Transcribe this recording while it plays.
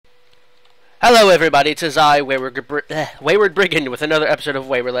Hello everybody, it is I, Wayward Brigand, with another episode of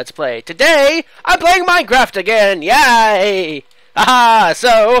Wayward Let's Play. Today, I'm playing Minecraft again! Yay! Haha!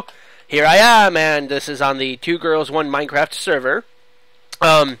 So, here I am, and this is on the 2 Girls 1 Minecraft server.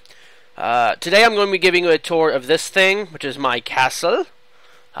 Today I'm going to be giving you a tour of this thing, which is my castle.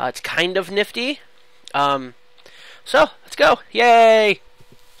 It's kind of nifty. So, let's go! Yay!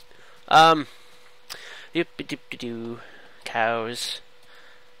 Cows.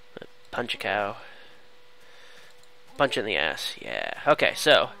 Punch a cow. Punch in the ass. Yeah. Okay,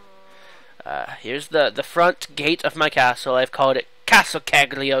 so here's the front gate of my castle. I've called it Castle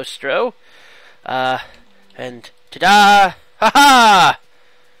Cagliostro. And ta-da! Ha-ha!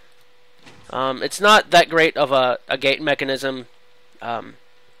 It's not that great of a gate mechanism. I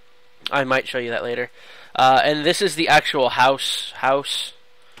might show you that later. And this is the actual house.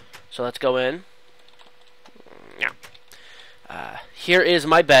 So let's go in. Yeah. Here is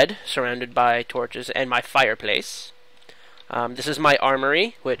my bed, surrounded by torches, and my fireplace. This is my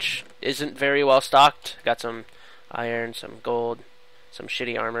armory, which isn't very well stocked. Got some iron, some gold, some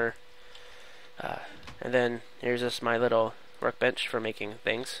shitty armor. And then here's just my little workbench for making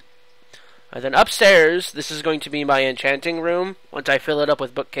things. And then upstairs, this is going to be my enchanting room, once I fill it up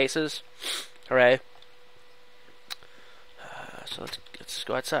with bookcases. Hooray. So let's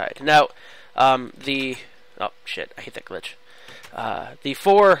go outside. Now, oh shit, I hate that glitch. The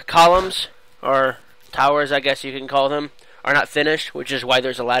 4 columns, or towers I guess you can call them, are not finished, which is why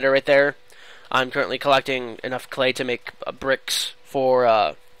there's a ladder right there. I'm currently collecting enough clay to make bricks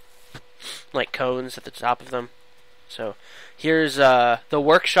for like cones at the top of them. So here's the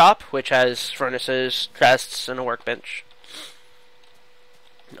workshop, which has furnaces, chests, and a workbench.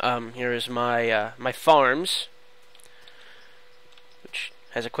 Here is my my farms, which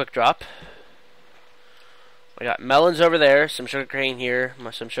has a quick drop. I got melons over there, some sugarcane here,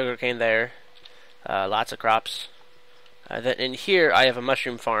 some sugarcane there, lots of crops. Then in here I have a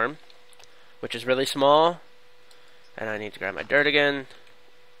mushroom farm, which is really small, and I need to grab my dirt again.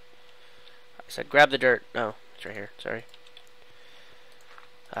 I said grab the dirt. No, it's right here, sorry.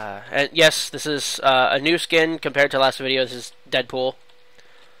 And yes, this is a new skin compared to last video. This is Deadpool.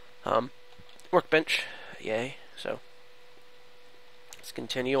 Workbench, yay. So, let's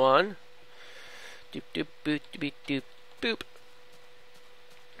continue on. Doop doop boop doop doop boop.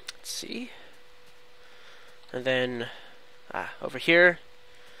 Let's see. And then over here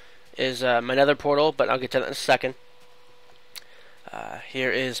is my nether portal, but I'll get to that in a second.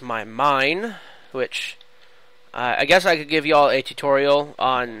 Here is my mine, which I guess I could give you all a tutorial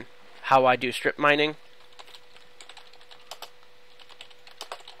on how I do strip mining.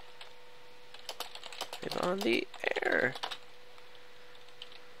 It's on the air.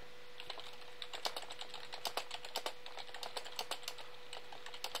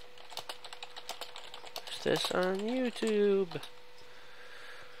 This on YouTube.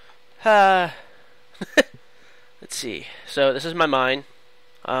 Let's see. So this is my mine.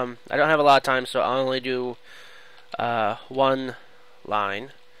 I don't have a lot of time, so I'll only do 1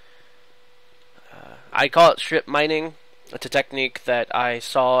 line. I call it strip mining. It's a technique that I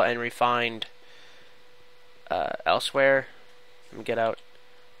saw and refined elsewhere. Let me get out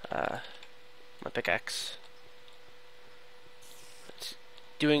my pickaxe.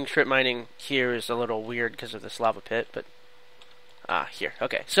 Doing strip mining here is a little weird because of this lava pit, but here.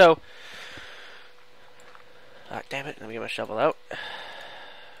 Okay, so damn it, let me get my shovel out.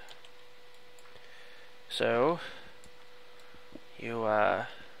 So you oh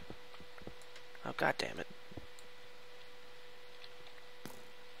god damn it.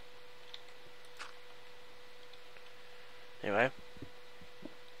 Anyway,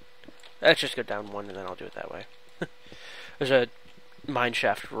 let's just go down 1 and then I'll do it that way. There's a mine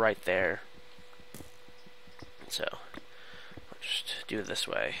shaft right there, so I'll just do it this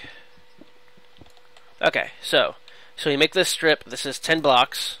way. Okay, so you make this strip. This is 10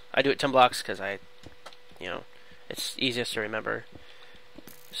 blocks. I do it 10 blocks because it's easiest to remember.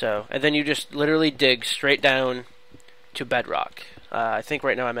 So, and then you just literally dig straight down to bedrock. I think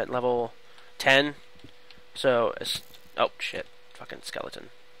right now I'm at level 10. So oh shit, fucking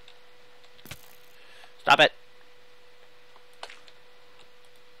skeleton! Stop it!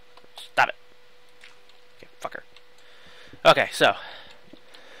 Stop it. Okay, fucker. Okay, so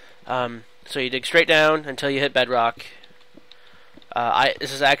you dig straight down until you hit bedrock.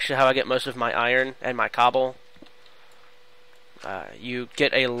 This is actually how I get most of my iron and my cobble. You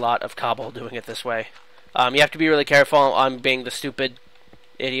get a lot of cobble doing it this way. You have to be really careful. I'm being the stupid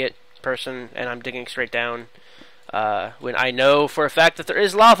idiot person, and I'm digging straight down when I know for a fact that there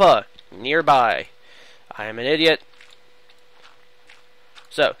is lava nearby. I am an idiot.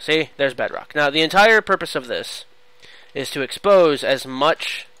 So, see, there's bedrock. Now, the entire purpose of this is to expose as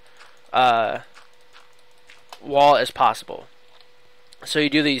much wall as possible. So you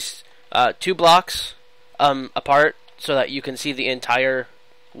do these 2 blocks apart so that you can see the entire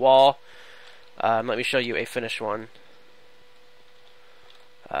wall. Let me show you a finished one.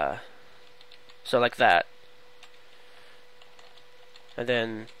 So like that. And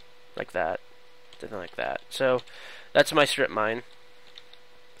then like that. Then like that. So that's my strip mine.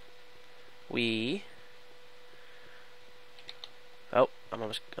 Oh, I'm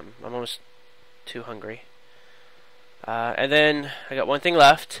almost too hungry. And then I got one thing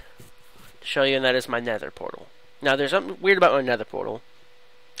left to show you, and that is my nether portal. Now, there's something weird about my nether portal.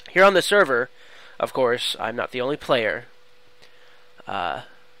 Here on the server, of course, I'm not the only player. There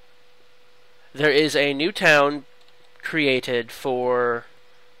is a new town created for...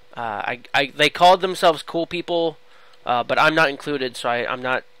 they called themselves Cool People, but I'm not included, so I'm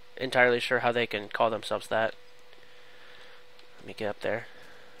not entirely sure how they can call themselves that. Let me get up there.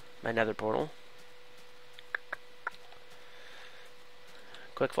 My nether portal.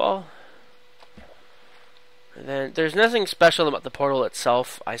 Quick fall. And then there's nothing special about the portal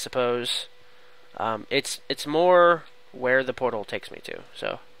itself, I suppose. It's more where the portal takes me to.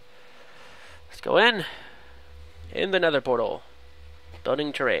 So let's go in the nether portal.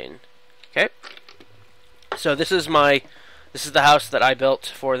 Building terrain. Okay. So this is the house that I built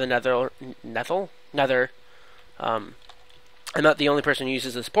for the nether. I'm not the only person who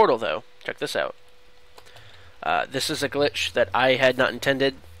uses this portal, though. Check this out. This is a glitch that I had not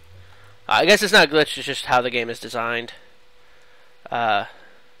intended. I guess it's not a glitch, it's just how the game is designed.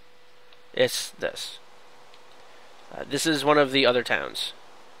 It's this. This is one of the other towns.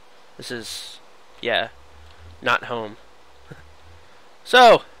 This is, yeah, not home.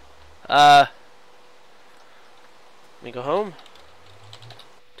 So, let me go home.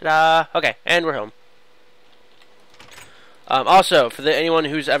 Ta-da! Okay, and we're home. Also, for anyone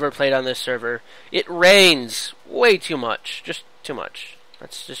who's ever played on this server, it rains way too much. Just too much.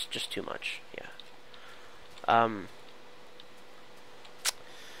 That's just too much. Yeah.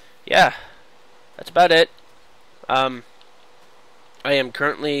 Yeah. That's about it. I am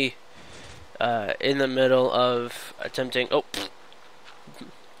currently in the middle of attempting... Oh!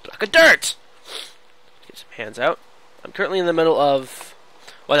 Block of dirt! Get some hands out. I'm currently in the middle of...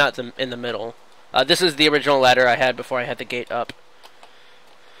 Well, not in the middle. This is the original ladder I had before I had the gate up.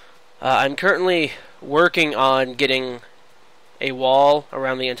 I'm currently working on getting a wall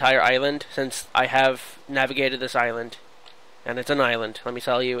around the entire island, since I have navigated this island. And it's an island, let me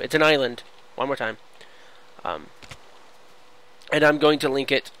tell you. It's an island. One more time. And I'm going to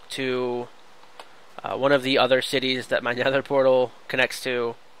link it to one of the other cities that my nether portal connects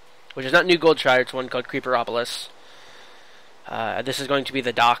to, which is not New Goldshire, it's one called Creeperopolis. This is going to be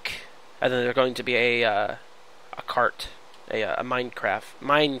the dock. And then there's going to be a cart, a mine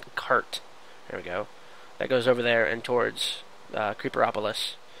cart. There we go. That goes over there and towards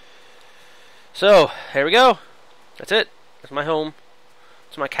Creeperopolis. So here we go. That's it. That's my home.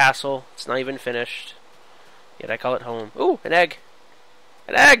 It's my castle. It's not even finished yet. I call it home. Ooh, an egg.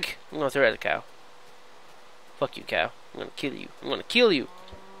 An egg. I'm gonna throw it at the cow. Fuck you, cow. I'm gonna kill you. I'm gonna kill you.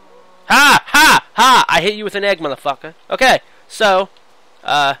 Ha ha ha! I hit you with an egg, motherfucker. Okay, so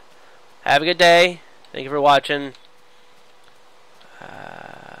have a good day. Thank you for watching.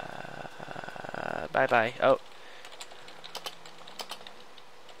 Bye-bye. Oh.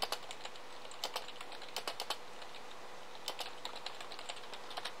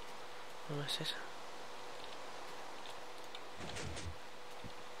 What was this?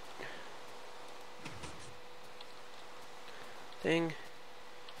 Thing.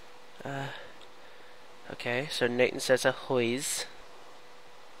 Okay, so Nathan says ahoys.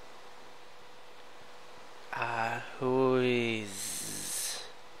 Ahoys.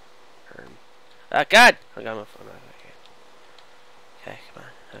 God! I got my phone. Okay, come on.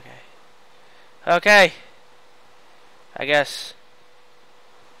 Okay. Okay. I guess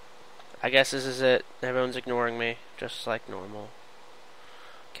this is it. Everyone's ignoring me, just like normal.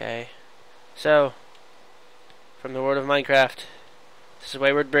 Okay. So, from the world of Minecraft, this is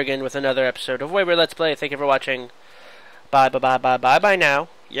Wayward Brigand with another episode of Wayward Let's Play. Thank you for watching. Bye, bye, bye, bye, bye, bye now.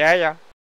 Yeah, yeah.